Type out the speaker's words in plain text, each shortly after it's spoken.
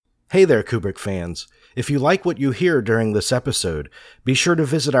Hey there, Kubrick fans. If you like what you hear during this episode, be sure to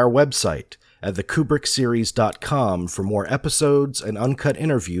visit our website at thekubrickseries.com for more episodes and uncut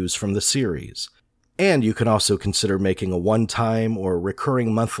interviews from the series. And you can also consider making a one-time or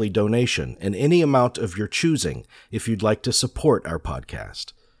recurring monthly donation in any amount of your choosing if you'd like to support our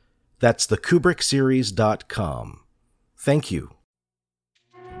podcast. That's thekubrickseries.com. Thank you.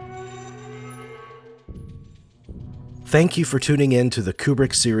 Thank you for tuning in to the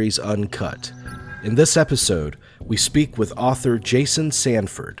Kubrick series Uncut. In this episode, we speak with author Jason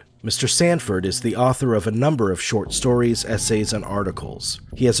Sanford. Mr. Sanford is the author of a number of short stories, essays, and articles.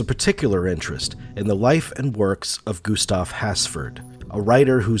 He has a particular interest in the life and works of Gustav Hasford, a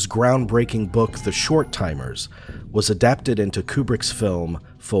writer whose groundbreaking book, The Short Timers, was adapted into Kubrick's film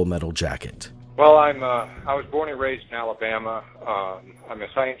Full Metal Jacket. Well, I was born and raised in Alabama. I'm a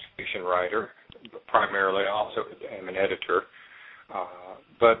science fiction writer, primarily. I also am an editor.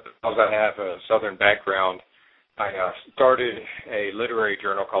 But because I have a Southern background, I started a literary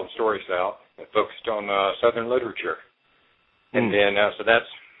journal called Story South that focused on Southern literature. And then, so that's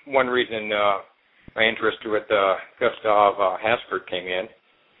one reason my interest with Gustav Hasford came in.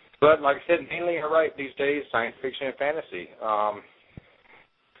 But like I said, mainly I write these days science fiction and fantasy. I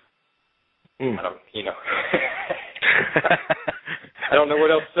don't know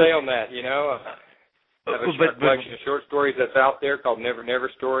what else to say on that, I have a collection of short stories that's out there called Never Never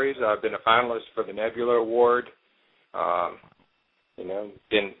Stories. I've been a finalist for the Nebula Award. Done a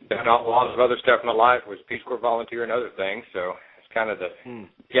lot of other stuff in my life, was Peace Corps volunteer and other things. So it's kind of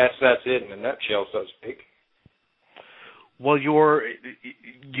guess that's it in a nutshell, so to speak. Well,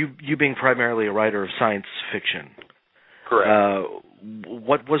 you being primarily a writer of science fiction. Correct.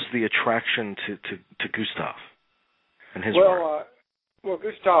 What was the attraction to Gustav and his work? Well,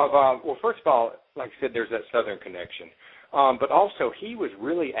 Gustav, first of all, like I said, there's that Southern connection. But also, he was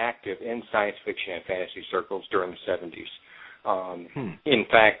really active in science fiction and fantasy circles during the 70s. In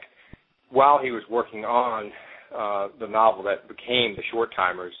fact, while he was working on the novel that became The Short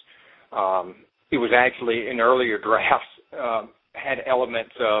Timers, it was actually, in earlier drafts, had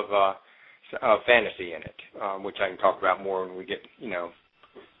elements of fantasy in it, which I can talk about more when we get, in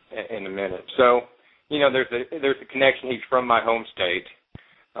a minute. So, there's a connection. He's from my home state.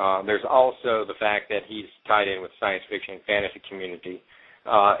 There's also the fact that he's tied in with science fiction and fantasy community.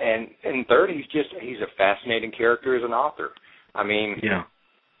 And third, he's a fascinating character as an author. I mean,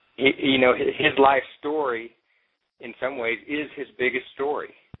 his life story, in some ways, is his biggest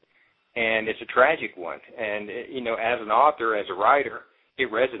story. And it's a tragic one. And, as an author, as a writer, it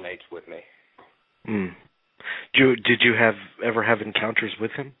resonates with me. Did you ever have encounters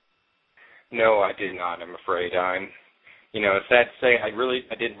with him? No, I did not, I'm afraid. It's sad to say, I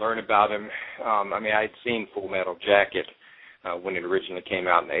didn't learn about him. I'd seen Full Metal Jacket when it originally came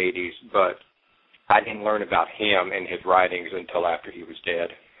out in the 80s, but I didn't learn about him and his writings until after he was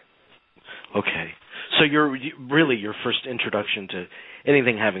dead. Okay. So your first introduction to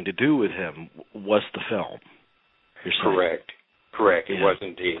anything having to do with him was the film? Correct. Yeah. It was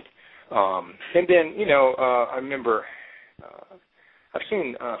indeed. And then, I remember... I've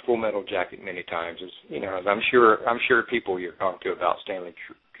seen Full Metal Jacket many times. As I'm sure people you're talking to about Stanley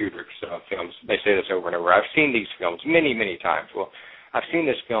Kubrick's films, they say this over and over. I've seen these films many, many times. Well, I've seen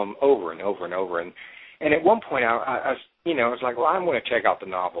this film over and over and over. And at one point, I was like, well, I'm going to check out the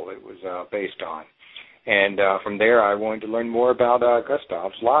novel it was based on. And from there, I wanted to learn more about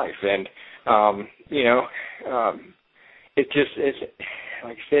Gustav's life. And it's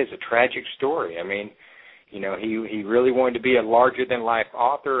like I said, it's a tragic story. I mean. He really wanted to be a larger-than-life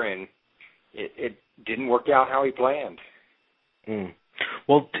author, and it didn't work out how he planned.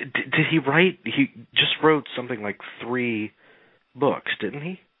 Well, did he write? He just wrote something like 3 books, didn't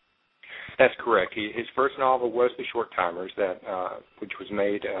he? That's correct. His first novel was The Short Timers, which was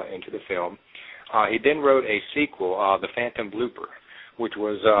made into the film. He then wrote a sequel, The Phantom Blooper, which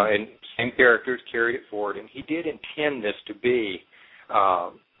was in same characters, carried it forward, and he did intend this to be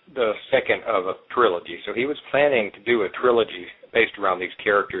the second of a trilogy. So he was planning to do a trilogy based around these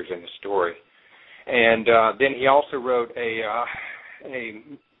characters in the story. And then he also wrote a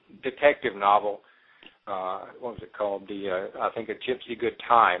detective novel, what was it called? I think A Gypsy Good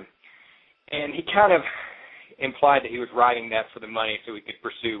Time. And he kind of implied that he was writing that for the money so he could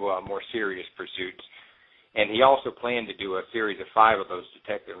pursue more serious pursuits. And he also planned to do a series of 5 of those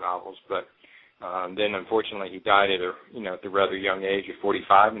detective novels, but then, unfortunately, he died at the rather young age of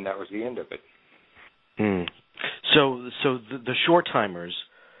 45, and that was the end of it. So the Short Timers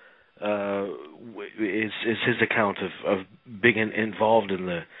is his account of being involved in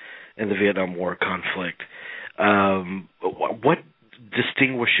the Vietnam War conflict. What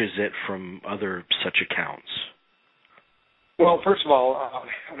distinguishes it from other such accounts? Well, first of all,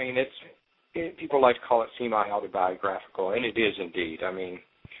 I mean, people like to call it semi-autobiographical, and it is indeed. I mean,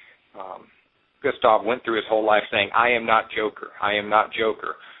 Gustav went through his whole life saying, I am not Joker, I am not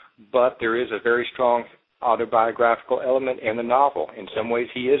Joker. But there is a very strong autobiographical element in the novel. In some ways,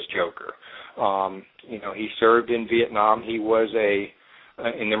 he is Joker. He served in Vietnam. He was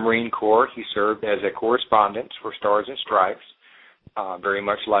in the Marine Corps. He served as a correspondent for Stars and Stripes, very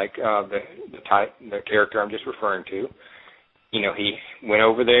much like the character I'm just referring to. He went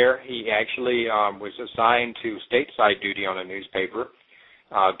over there. He actually was assigned to stateside duty on a newspaper.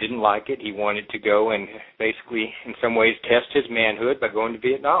 Didn't like it. He wanted to go and basically, in some ways, test his manhood by going to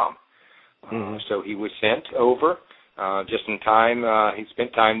Vietnam. So he was sent over just in time. He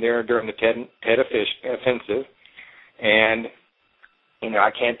spent time there during the Tet Offensive. And,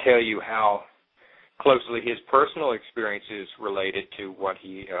 I can't tell you how closely his personal experiences related to what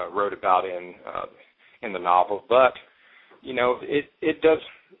he wrote about in the novel. But, it does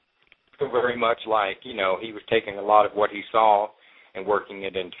feel very much like, he was taking a lot of what he saw and working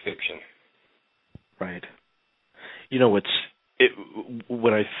it into fiction. Right.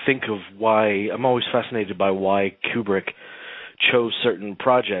 When I think of why, I'm always fascinated by why Kubrick chose certain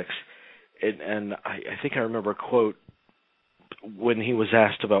projects, and I think I remember a quote when he was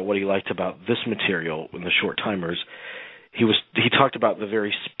asked about what he liked about this material in the Short Timers. He talked about the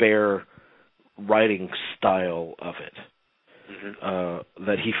very spare writing style of it,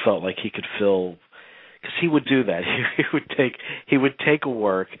 that he felt like he could fill. Because he would do that. He would take a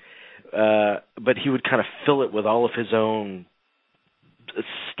work, but he would kind of fill it with all of his own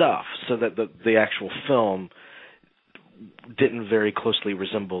stuff, so that the actual film didn't very closely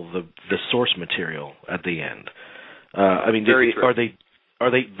resemble the source material at the end. I mean,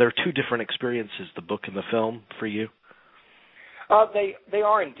 they're two different experiences, the book and the film, for you? They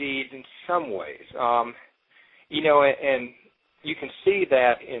are indeed in some ways. And you can see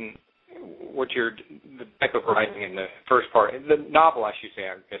that in the type of writing in the first part. The novel, I should say,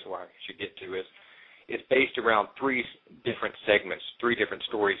 I guess what I should get to is based around three different segments, three different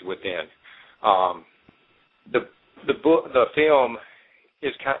stories within. The film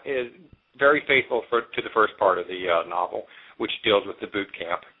is very faithful to the first part of the novel, which deals with the boot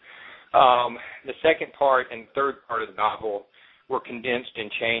camp. The second part and third part of the novel were condensed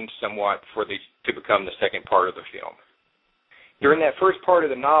and changed somewhat to become the second part of the film. During that first part of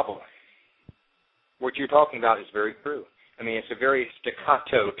the novel, what you're talking about is very true. I mean, it's a very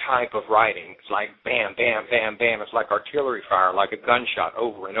staccato type of writing. It's like bam, bam, bam, bam. It's like artillery fire, like a gunshot,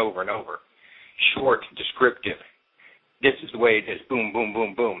 over and over and over. Short, descriptive. This is the way it is. Boom, boom,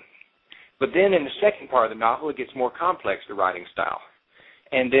 boom, boom. But then in the second part of the novel, it gets more complex, the writing style.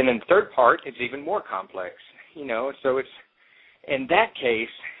 And then in the third part, it's even more complex. So it's, in that case,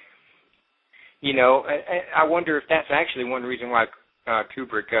 I wonder if that's actually one reason why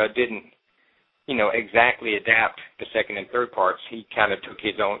Kubrick didn't, exactly adapt the second and third parts. He kind of took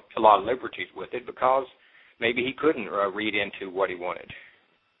a lot of liberties with it because maybe he couldn't read into what he wanted.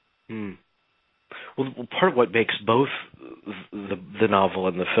 Well, part of what makes both the novel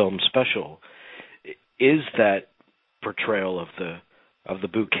and the film special is that portrayal of the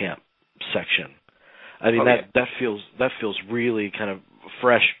boot camp section. I mean, that feels really kind of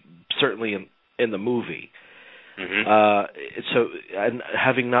fresh, certainly in the movie. So, and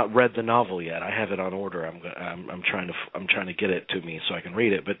having not read the novel yet, I have it on order. I'm trying to get it to me so I can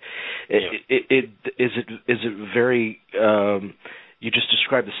read it. But is it very? You just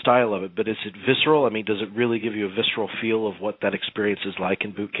described the style of it, but is it visceral? I mean, does it really give you a visceral feel of what that experience is like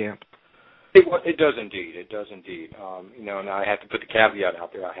in boot camp? It does indeed. It does indeed. And I have to put the caveat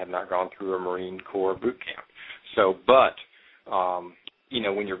out there. I have not gone through a Marine Corps boot camp. So, but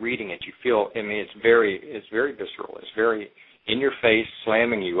when you're reading it, you feel. I mean, it's very visceral. It's very in your face,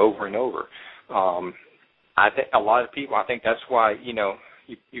 slamming you over and over. I think a lot of people. I think that's why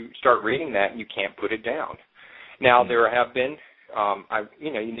you start reading that and you can't put it down. Now there have been.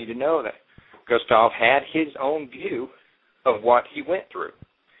 You need to know that Gustav had his own view of what he went through,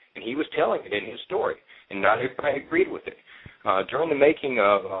 and he was telling it in his story, and not everybody agreed with it. During the making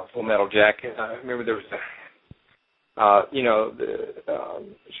of Full Metal Jacket, I remember there was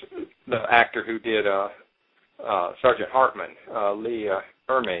the actor who did Sergeant Hartman, Lee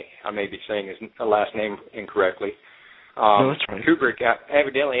Ermey. I may be saying his last name incorrectly. No, that's right. Kubrick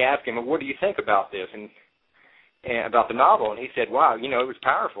evidently asked him, "What do you think about this?" and about the novel, and he said, wow, it was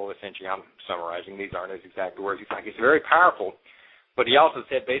powerful, essentially. I'm summarizing. These aren't his exact words. He's like, it's very powerful. But he also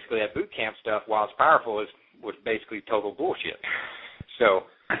said basically that boot camp stuff, while it's powerful, was basically total bullshit. So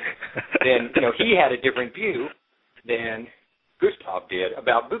then, he had a different view than Gustav did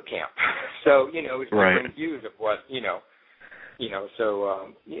about boot camp. So, it's different views of what,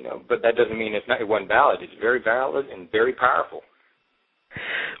 but that doesn't mean it wasn't valid. It's very valid and very powerful.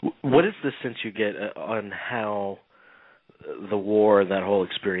 What is the sense you get on how the war, that whole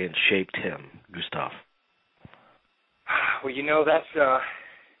experience, shaped him, Gustav? Well, that's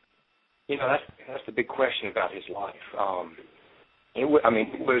the big question about his life. It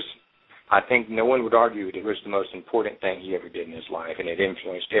was. I think no one would argue it was the most important thing he ever did in his life, and it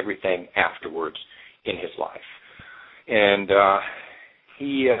influenced everything afterwards in his life. And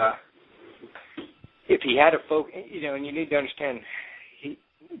if he had a focus, and you need to understand,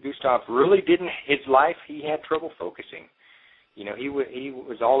 Gustav really didn't. His life, he had trouble focusing. He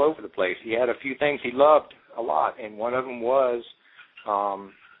was all over the place. He had a few things he loved a lot, and one of them was,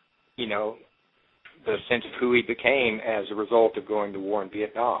 the sense of who he became as a result of going to war in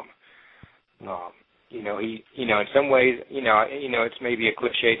Vietnam. In some ways, it's maybe a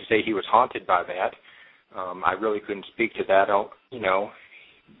cliche to say he was haunted by that. I really couldn't speak to that.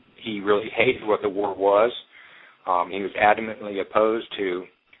 He really hated what the war was. He was adamantly opposed to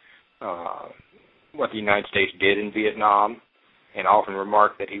what the United States did in Vietnam, and often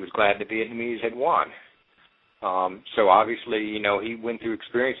remarked that he was glad the Vietnamese had won. So obviously, he went through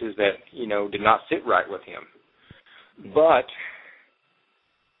experiences that, did not sit right with him. But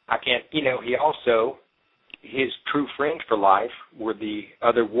I can't, he also, his true friends for life were the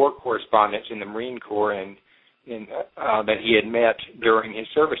other war correspondents in the Marine Corps and that he had met during his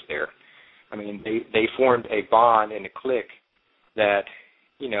service there. I mean, they formed a bond and a clique that,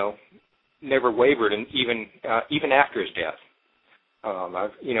 never wavered, and even after his death. Some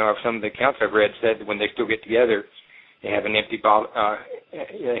of the accounts I've read said that when they still get together, they have an empty bottle,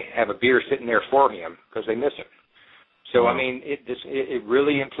 they have a beer sitting there for him because they miss him. So I mean, it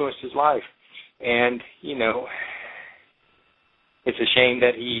really influenced his life, and it's a shame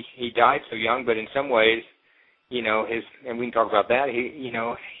that he died so young. But in some ways, and we can talk about that.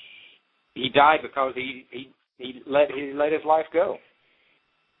 He died because he let his life go.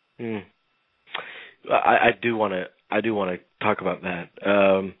 I do want to talk about that.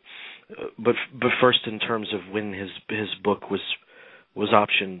 But first, in terms of when his book was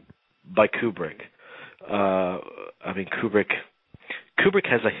optioned by Kubrick. Kubrick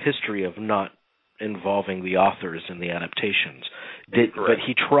has a history of not involving the authors in the adaptations. But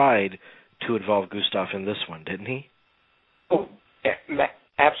he tried to involve Gustav in this one, didn't he? Oh,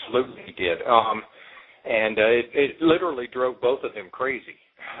 absolutely he did. And it literally drove both of them crazy.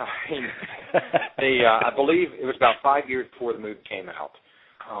 I believe it was about 5 years before the movie came out.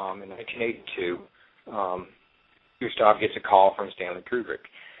 In 1982, Gustav gets a call from Stanley Kubrick,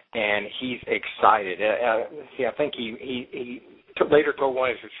 and he's excited. I think he later told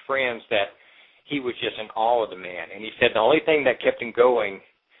one of his friends that he was just in awe of the man, and he said the only thing that kept him going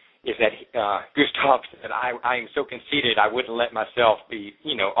is that Gustav said, I am so conceited I wouldn't let myself be,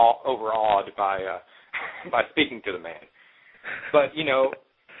 overawed by speaking to the man. But,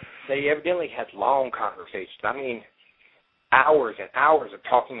 they evidently had long conversations. I mean, hours and hours of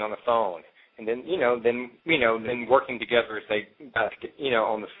talking on the phone, and then working together as they got to get,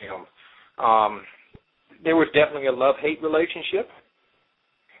 on the film. There was definitely a love-hate relationship.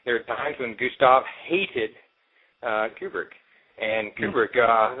 There are times when Gustav hated Kubrick, and Kubrick.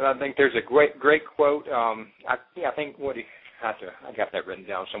 I think there's a great quote. I think I got that written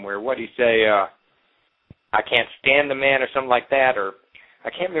down somewhere. What did he say? I can't stand the man, or something like that, or I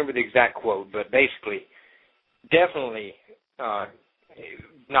can't remember the exact quote, but basically, definitely the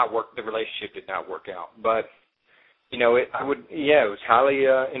relationship did not work out. But it was highly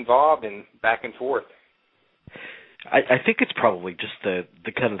involved and back and forth. I think it's probably just the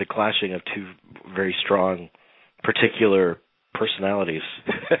kind of the clashing of two very strong, particular personalities.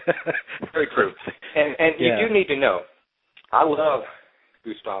 Very true. And you do need to know, I love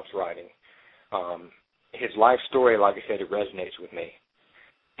Gustav's writing. His life story, like I said, it resonates with me.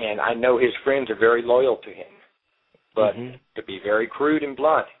 And I know his friends are very loyal to him. But to be very crude and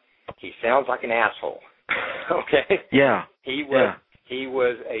blunt, he sounds like an asshole. Okay? Yeah. He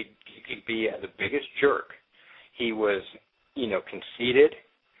could be the biggest jerk. He was, conceited,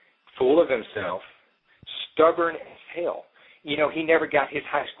 full of himself, stubborn as hell. He never got his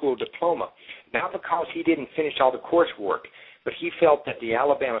high school diploma. Not because he didn't finish all the coursework, but he felt that the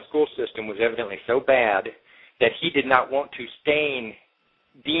Alabama school system was evidently so bad that he did not want to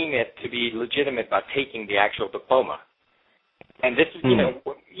deem it to be legitimate by taking the actual diploma. And this is,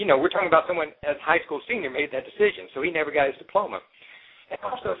 we're talking about someone as a high school senior made that decision, so he never got his diploma. And I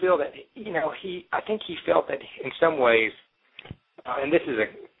also feel that, I think he felt that in some ways, and this is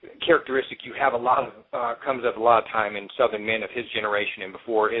characteristic you have a lot of comes up a lot of time in Southern men of his generation and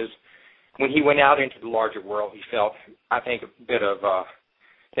before is when he went out into the larger world, he felt, I think, a bit of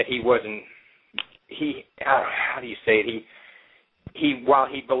that he wasn't. How do you say it? He while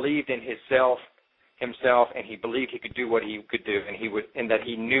he believed in himself, and he believed he could do what he could do, and that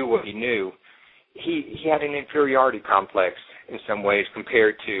he knew what he knew. He had an inferiority complex in some ways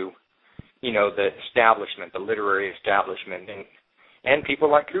compared to, the establishment, the literary establishment, and people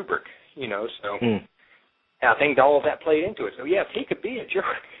like Kubrick. So I think all of that played into it. So yes, he could be a jerk,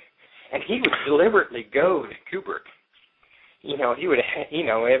 and he would deliberately go to Kubrick. He would,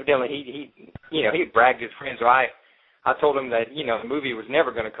 evidently he'd brag to his friends. So I told him that, the movie was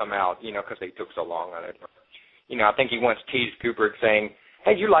never going to come out, because they took so long on it. I think he once teased Kubrick saying,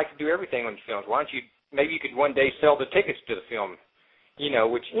 hey, you like to do everything on your films. Why don't you, maybe you could one day sell the tickets to the film,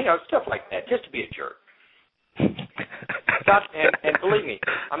 which, stuff like that, just to be a jerk. And believe me,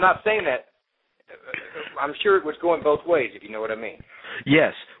 I'm not saying that. I'm sure it was going both ways, if you know what I mean.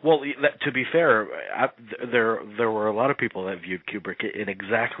 Yes. Well, to be fair, there were a lot of people that viewed Kubrick in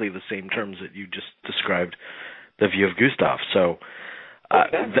exactly the same terms that you just described the view of Gustav. So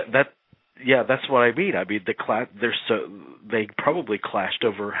that's what I mean. I mean, they probably clashed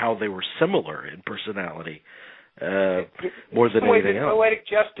over how they were similar in personality more than anything else. Poetic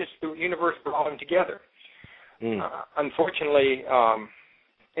justice, the universe brought them together. Unfortunately,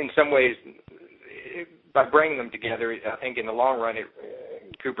 in some ways, by bringing them together, I think in the long run,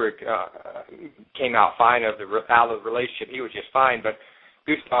 Kubrick came out fine out of the relationship. He was just fine, but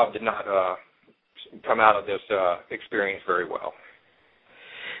Gustav did not come out of this experience very well.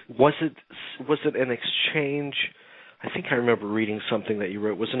 Was it an exchange? I think I remember reading something that you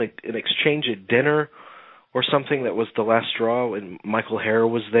wrote. Was it an exchange at dinner or something that was the last straw, and Michael Herr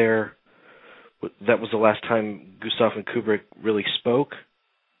was there? That was the last time Gustav and Kubrick really spoke?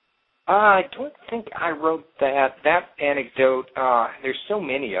 I don't think I wrote that anecdote. There's so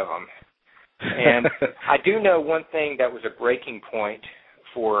many of them. And I do know one thing that was a breaking point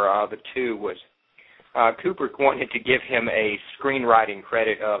for the two was Kubrick wanted to give him a screenwriting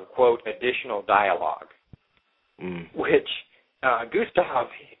credit of, quote, additional dialogue, which Gustav,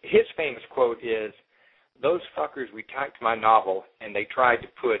 his famous quote is, those fuckers retyped my novel and they tried to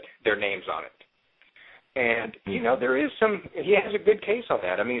put their names on it. And, there is he has a good case on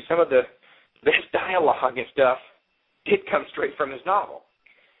that. I mean, some of the best dialogue and stuff did come straight from his novel,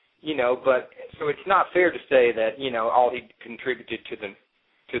 but so it's not fair to say that, all he contributed to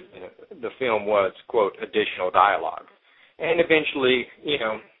the film was, quote, additional dialogue. And eventually,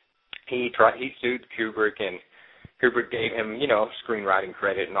 he sued Kubrick, and Kubrick gave him, screenwriting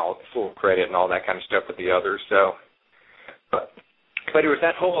credit and full credit and all that kind of stuff with the others. So, but it was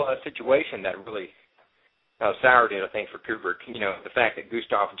that whole situation that really soured it, I think, for Kubrick. The fact that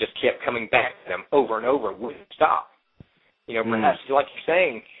Gustav just kept coming back to them over and over, wouldn't stop. Perhaps, like you're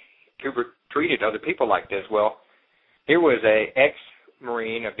saying, Kubrick treated other people like this. Well, here was a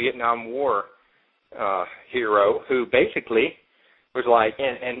ex-Marine, a Vietnam War hero, who basically was like,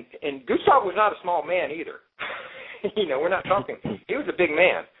 and Gustav was not a small man either. We're not talking, he was a big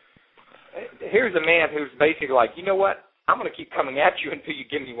man. Here's a man who's basically like, you know what, I'm going to keep coming at you until you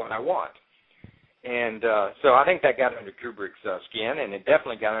give me what I want. And so I think that got under Kubrick's skin, and it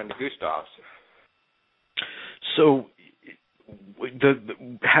definitely got under Gustav's. So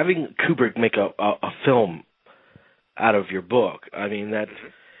having Kubrick make a film out of your book, I mean, that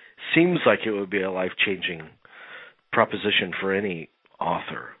seems like it would be a life-changing proposition for any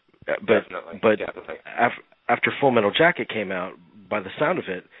author. But definitely. After Full Metal Jacket came out, by the sound of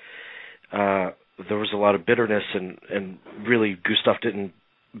it, there was a lot of bitterness, and really Gustav didn't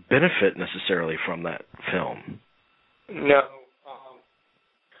benefit necessarily from that film. No,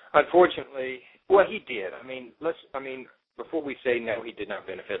 unfortunately, well, he did. Before we say no, he did not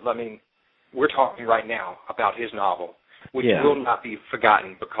benefit. We're talking right now about his novel, which will not be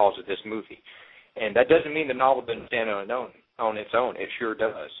forgotten because of this movie. And that doesn't mean the novel doesn't stand on its own. It sure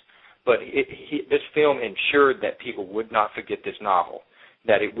does. But this film ensured that people would not forget this novel,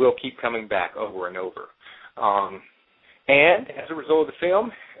 that it will keep coming back over and over. And as a result of the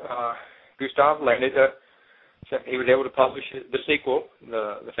film, Gustav landed he was able to publish the sequel,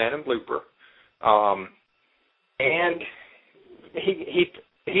 the Phantom Blooper. And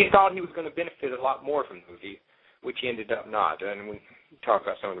he thought he was going to benefit a lot more from the movie, which he ended up not. And we'll talk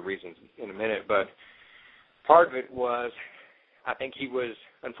about some of the reasons in a minute. But part of it was, I think he was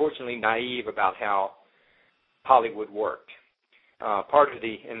unfortunately naive about how Hollywood worked. Part of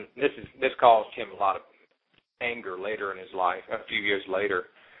and this caused him a lot of anger later in his life, a few years later.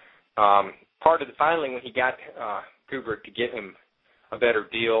 Finally, when he got Kubrick to give him a better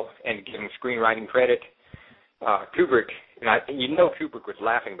deal and give him screenwriting credit. Kubrick, Kubrick was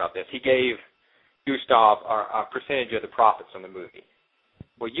laughing about this. He gave Gustav a percentage of the profits on the movie.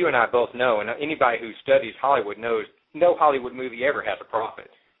 Well, you and I both know, and anybody who studies Hollywood knows, no Hollywood movie ever has a profit.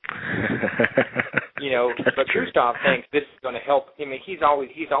 But Gustav thinks this is going to help. I mean, he's always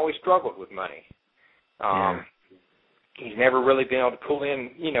struggled with money. He's never really been able to pull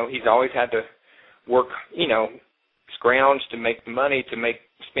in. He's always had to work. Scrounge to make the money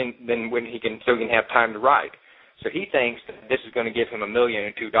spend. Then when he can have time to write. So he thinks that this is going to give him $1.2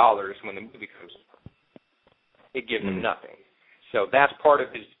 million when the movie comes out. It gives him nothing. So that's part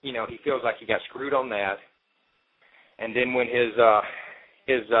of his. He feels like he got screwed on that. And then when his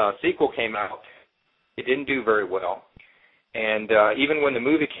sequel came out, it didn't do very well. And even when the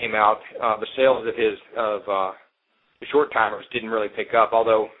movie came out, the sales of the short timers didn't really pick up.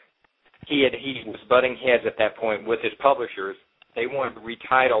 Although he was butting heads at that point with his publishers. They wanted to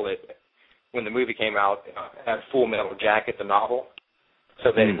retitle it when the movie came out as Full Metal Jacket, the novel,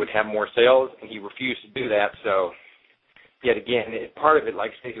 so that it would have more sales, and he refused to do that. So, yet again, part of it,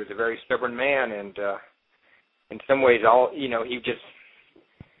 like I say, he was a very stubborn man, and in some ways,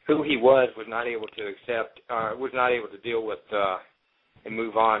 who he was not able to accept, was not able to deal with and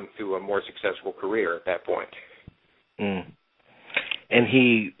move on to a more successful career at that point. And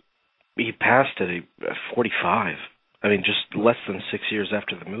he passed at 45. I mean, just less than 6 years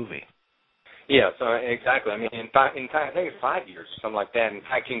after the movie. Yeah, so exactly. I mean, in fact, I think it's 5 years, something like that. In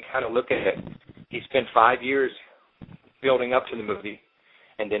fact, you can kind of look at it. He spent 5 years building up to the movie,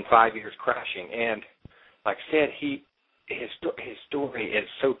 and then 5 years crashing. And like I said, his story is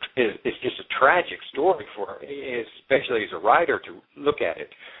just a tragic story especially as a writer to look at it.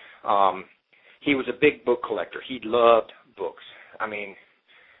 He was a big book collector. He loved books. I mean,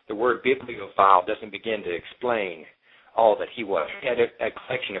 the word bibliophile doesn't begin to explain all that he was. He had a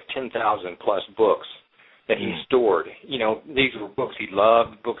collection of 10,000 plus books that he stored. These were books he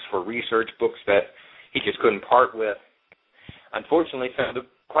loved, books for research, books that he just couldn't part with. Unfortunately,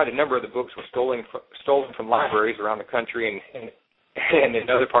 quite a number of the books were stolen from libraries around the country and in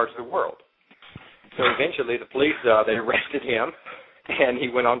other parts of the world. So eventually the police, they arrested him, and he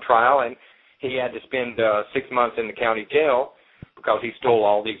went on trial, and he had to spend 6 months in the county jail because he stole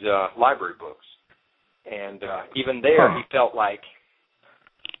all these library books. And even there, he felt like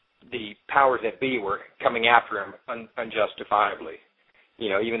the powers that be were coming after him unjustifiably.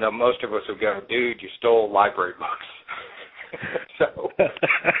 Even though most of us would go, dude, you stole library books. So,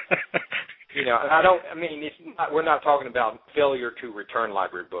 we're not talking about failure to return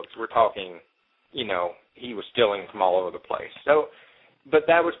library books. We're talking, he was stealing from all over the place. So, but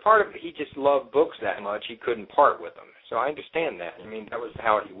that was part of it. He just loved books that much, he couldn't part with them. So I understand that. I mean, that was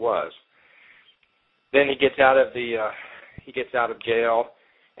how he was. Then he gets out of jail,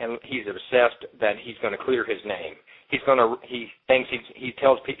 and he's obsessed that he's going to clear his name. He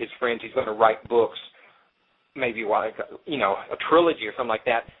tells his friends he's going to write books, maybe a trilogy or something like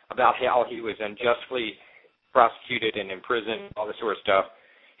that, about how he was unjustly prosecuted and imprisoned, all this sort of stuff.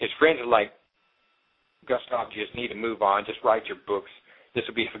 His friends are like, Gustav, you just need to move on. Just write your books. This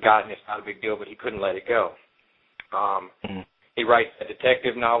will be forgotten. It's not a big deal, but he couldn't let it go. He writes a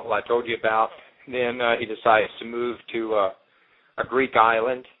detective novel I told you about. Then he decides to move to a Greek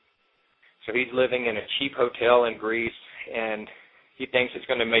island. So he's living in a cheap hotel in Greece, and he thinks it's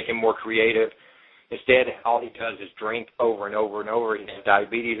going to make him more creative. Instead, all he does is drink over and over and over. He has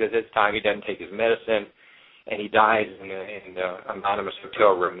diabetes at this time. He doesn't take his medicine, and he dies in an anonymous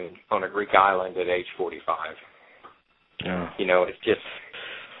hotel room on a Greek island at age 45. Yeah.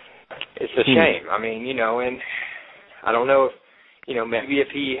 It's a shame. I mean, and I don't know if, maybe if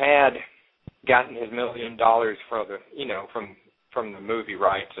he had gotten his $1 million from the movie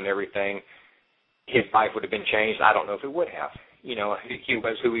rights and everything, his life would have been changed. I don't know if it would have. He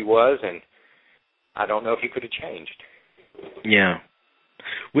was who he was, and I don't know if he could have changed. Yeah.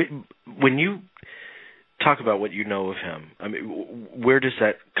 When you talk about what you know of him, I mean, where does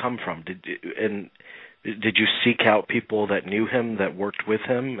that come from? Did you seek out people that knew him, that worked with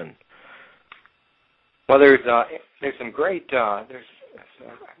him? Well, there's some great. I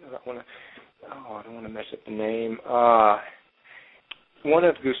don't want to mess up the name. One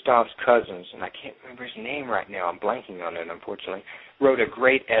of Gustav's cousins, and I can't remember his name right now. I'm blanking on it, unfortunately. Wrote a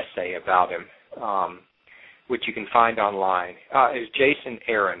great essay about him, which you can find online. It was Jason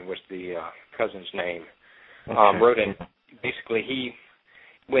Aaron was the cousin's name. Okay. Basically, he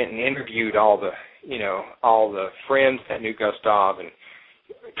went and interviewed all the friends that knew Gustav and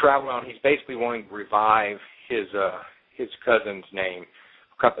traveled on. He's basically wanting to revive his cousin's name,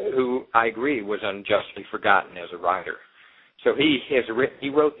 who I agree was unjustly forgotten as a writer. So he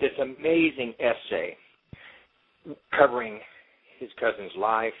wrote this amazing essay covering his cousin's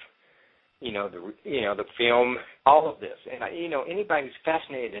life, the film, all of this. And anybody who's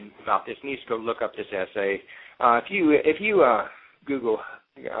fascinated about this needs to go look up this essay. If you Google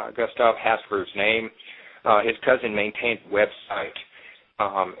Gustav Hasford's name, his cousin maintains a website,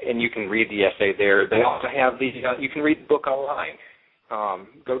 and you can read the essay there. They also have you can read the book online.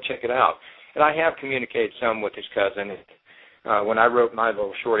 Go check it out. And I have communicated some with his cousin. When I wrote my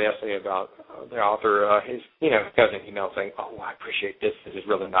little short essay about the author, his cousin emailed saying, "Oh, I appreciate this. This is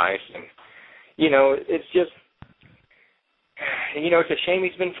really nice." And it's just, it's a shame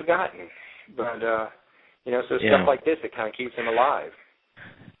he's been forgotten. But so stuff like this, it kind of keeps him alive.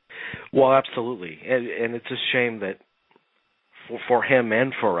 Well, absolutely, and it's a shame that for him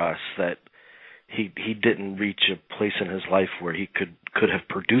and for us that he didn't reach a place in his life where he could have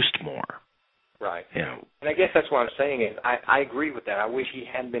produced more. Right. And I guess that's what I'm saying is I agree with that. I wish he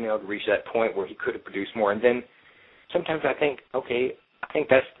hadn't been able to reach that point where he could have produced more. And then sometimes I think, okay, I think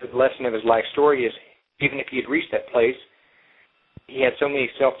that's the lesson of his life story is even if he had reached that place, he had so many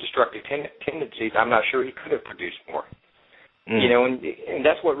self-destructive tendencies, I'm not sure he could have produced more. And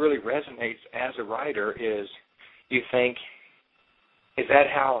that's what really resonates as a writer is you think, is that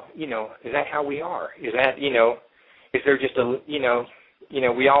how we are? Is that, is there just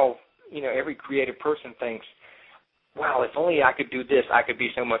we all, every creative person thinks, wow, if only I could do this, I could be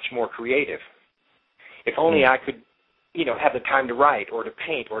so much more creative. If only I could, have the time to write or to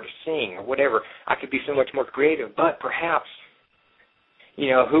paint or to sing or whatever, I could be so much more creative. But perhaps,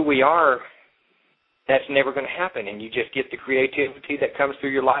 who we are, that's never going to happen. And you just get the creativity that comes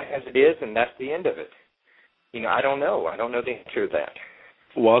through your life as it is, and that's the end of it. I don't know. I don't know the answer to that.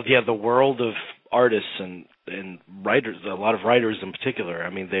 Well, yeah, the world of artists and writers, a lot of writers in particular, I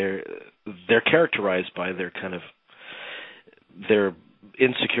mean, they're characterized by their kind of their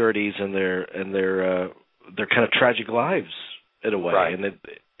insecurities and their kind of tragic lives in a way, right.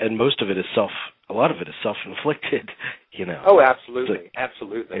 and most of it is a lot of it is self-inflicted, Oh, absolutely,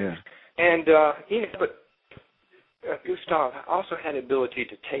 absolutely. Yeah. And but Gustav also had the ability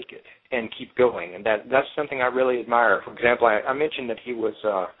to take it and keep going, and that's something I really admire. For example, I mentioned that he was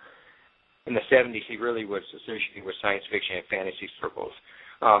in the 70s. He really was associated with science fiction and fantasy circles.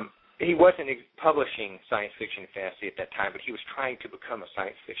 He wasn't publishing science fiction and fantasy at that time, but he was trying to become a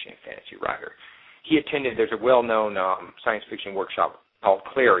science fiction and fantasy writer. There's a well-known science fiction workshop called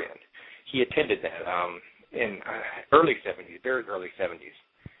Clarion. He attended that in early 70s, very early 70s.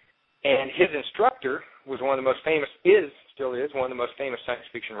 And his instructor was one of the most famous, still is one of the most famous science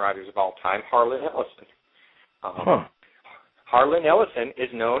fiction writers of all time, Harlan Ellison. Harlan Ellison is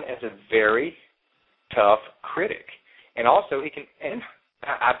known as a very tough critic. And also and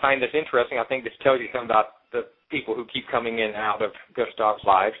I find this interesting, I think this tells you something about the people who keep coming in and out of Gustav's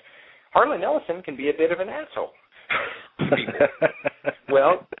lives. Harlan Ellison can be a bit of an asshole.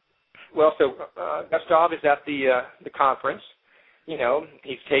 So Gustav is at the conference.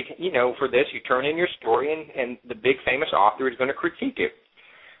 He's taking, for this, you turn in your story, and the big famous author is going to critique it.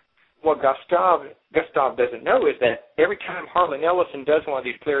 What Gustav doesn't know is that every time Harlan Ellison does one of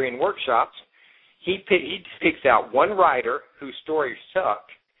these Clarion workshops, he picks out one writer whose story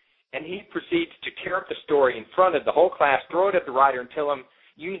sucked, and he proceeds to tear up the story in front of the whole class, throw it at the writer, and tell him,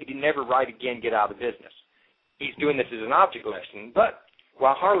 you need to never write again, get out of the business. He's doing this as an object lesson. But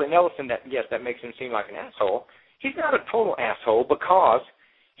while Harlan Ellison, that makes him seem like an asshole, he's not a total asshole because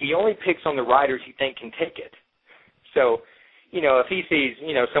he only picks on the writers he thinks can take it. So, if he sees,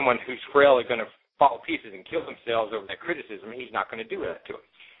 someone who's frail is going to fall to pieces and kill themselves over that criticism, he's not going to do that to him.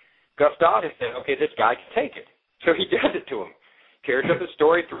 Gustav has said, okay, this guy can take it. So he does it to him. Tears up the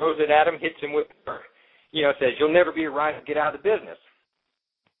story, throws it at him, hits him with, says, you'll never be a writer, get out of the business.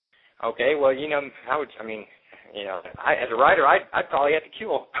 Okay, well, as a writer, I'd probably have to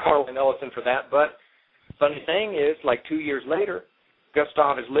kill Harlan Ellison for that. But funny thing is, like 2 years later,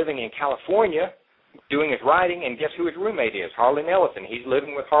 Gustav is living in California doing his writing, and guess who his roommate is? Harlan Ellison. He's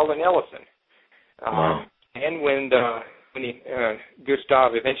living with Harlan Ellison. Wow. And when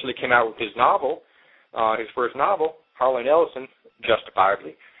Gustav eventually came out with his novel, his first novel, Harlan Ellison,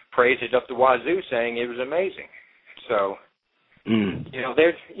 justifiably, praised it up the wazoo, saying it was amazing. So,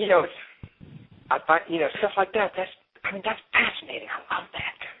 there's, I find, stuff like that. That's fascinating. I love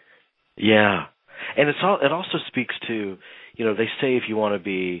that. Yeah, and it also speaks to, they say if you want to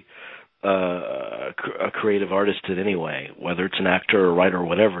be a creative artist in any way, whether it's an actor or writer or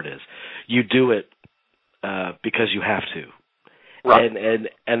whatever it is, you do it because you have to. Right.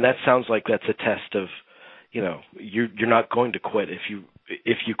 And that sounds like that's a test of, you're not going to quit. If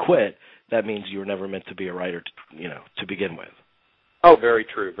you quit, that means you were never meant to be a writer, to begin with. Oh, very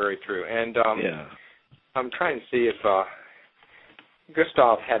true, very true. And yeah. I'm trying to see if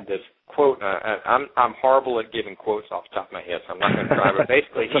Gustav had this quote. I'm horrible at giving quotes off the top of my head, so I'm not going to try. But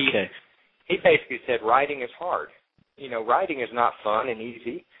basically, he basically said writing is hard. Writing is not fun and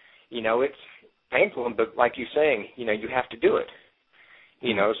easy. It's painful, but like you're saying, you have to do it.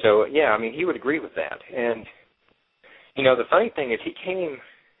 So yeah, I mean, he would agree with that. And the funny thing is,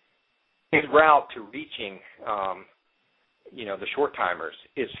 his route to reaching, the short timers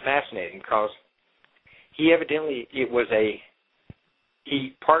is fascinating because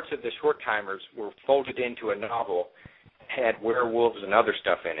parts of the short timers were folded into a novel, had werewolves and other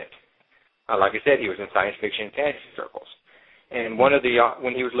stuff in it. Like I said, he was in science fiction and fantasy circles. And when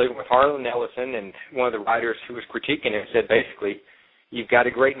he was living with Harlan Ellison, and one of the writers who was critiquing it said, basically, you've got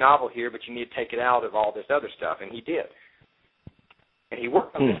a great novel here, but you need to take it out of all this other stuff. And he did. And he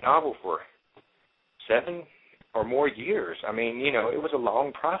worked on this novel for 7 or more years. I mean, it was a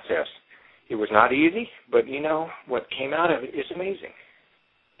long process. It was not easy, but, what came out of it is amazing.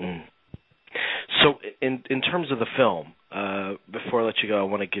 Mm. So in terms of the film, before I let you go, I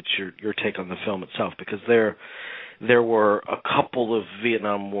want to get your take on the film itself, because there were a couple of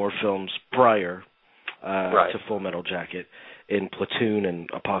Vietnam War films prior to Full Metal Jacket, in Platoon and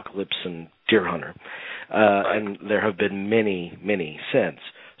Apocalypse and Deer Hunter, and there have been many, many since.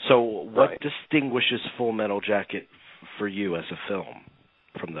 So what distinguishes Full Metal Jacket for you as a film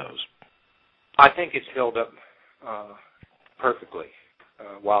from those? I think it's held up perfectly,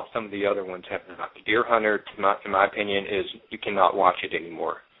 while some of the other ones have not. Deer Hunter, in my opinion, you cannot watch it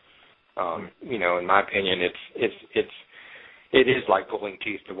anymore. In my opinion, it is like pulling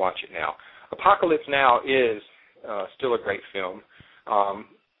teeth to watch it now. Apocalypse Now is still a great film,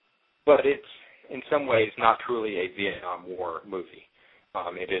 but it's in some ways not truly a Vietnam War movie.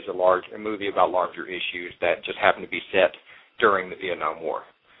 It is a movie about larger issues that just happen to be set during the Vietnam War.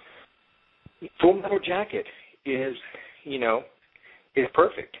 Full Metal Jacket is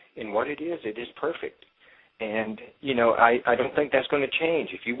perfect. In what it is perfect. And, I don't think that's going to change.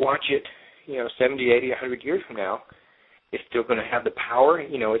 If you watch it, 70, 80, 100 years from now, it's still going to have the power.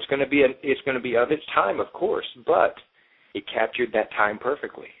 It's going to be of its time, of course, but it captured that time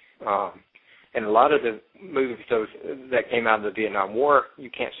perfectly. And a lot of the movies that came out of the Vietnam War, you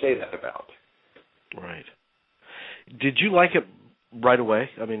can't say that about. Right. Did you like it right away?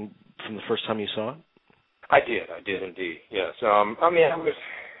 I mean, from the first time you saw it? I did indeed, yes. I was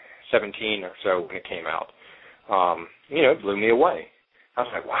 17 or so when it came out. It blew me away. I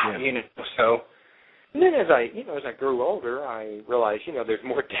was like, wow, so... And then as I grew older, I realized, there's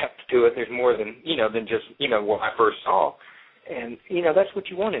more depth to it. There's more than just, what I first saw. And, that's what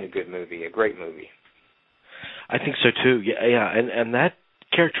you want in a good movie, a great movie. I think so, too. Yeah, and that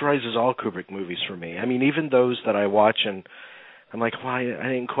characterizes all Kubrick movies for me. I mean, even those that I watch and I'm like, well, I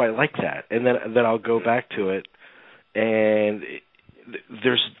didn't quite like that. And then I'll go back to it, and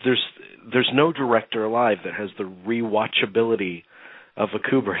there's no director alive that has the rewatchability of a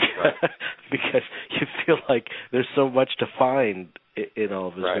Kubrick, because you feel like there's so much to find in all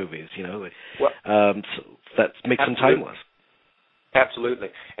of his movies, so that makes them timeless. Absolutely.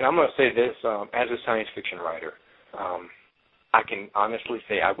 And I'm going to say this, as a science fiction writer, I can honestly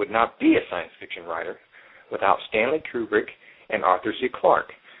say I would not be a science fiction writer without Stanley Kubrick and Arthur C.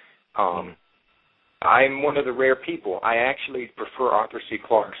 Clarke. I'm one of the rare people. I actually prefer Arthur C.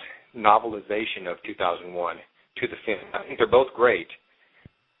 Clarke's novelization of 2001 to the film. I think they're both great,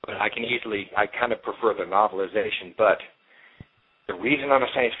 but I kind of prefer the novelization. But the reason I'm a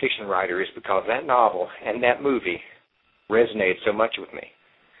science fiction writer is because that novel and that movie resonated so much with me.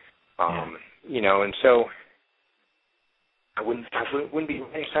 And so I wouldn't be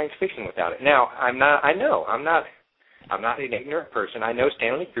writing science fiction without it. Now, I'm not an ignorant person. I know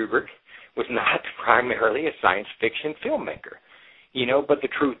Stanley Kubrick was not primarily a science fiction filmmaker, but the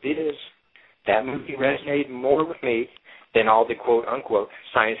truth is that movie resonated more with me than all the quote-unquote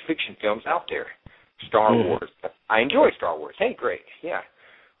science fiction films out there. Star Wars. I enjoy Star Wars. Hey, great, yeah.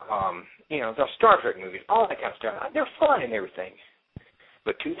 The Star Trek movies, all that kind of stuff. They're fun and everything.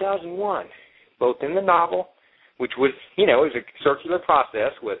 But 2001, both in the novel, which was, it was a circular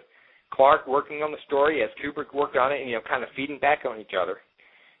process with Clarke working on the story as Kubrick worked on it, and, kind of feeding back on each other.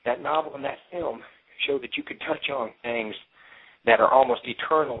 That novel and that film showed that you could touch on things that are almost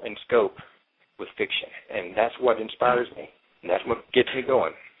eternal in scope with fiction. And that's what inspires me. And that's what gets me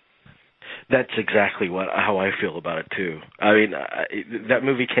going. That's exactly how I feel about it, too. I mean, that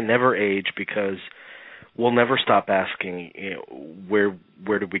movie can never age because we'll never stop asking, where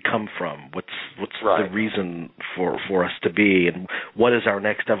did we come from? What's right. the reason for us to be, and what is our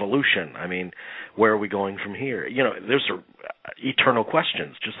next evolution? I mean, where are we going from here? Those are eternal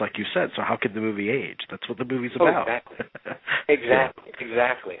questions, just like you said. So how could the movie age? That's what the movie's about.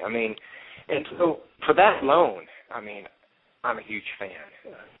 Exactly. I mean, and so for that alone, I mean, I'm a huge fan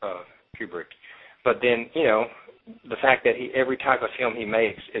of Kubrick. But then, the fact that every type of film he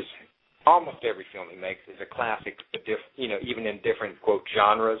makes almost every film he makes is a classic, even in different, quote,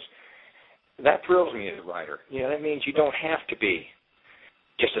 genres. That thrills me as a writer. That means you don't have to be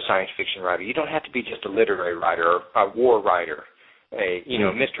just a science fiction writer. You don't have to be just a literary writer or a war writer, a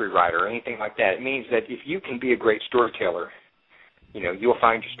mystery writer or anything like that. It means that if you can be a great storyteller, you'll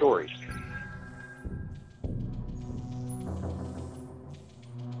find your stories.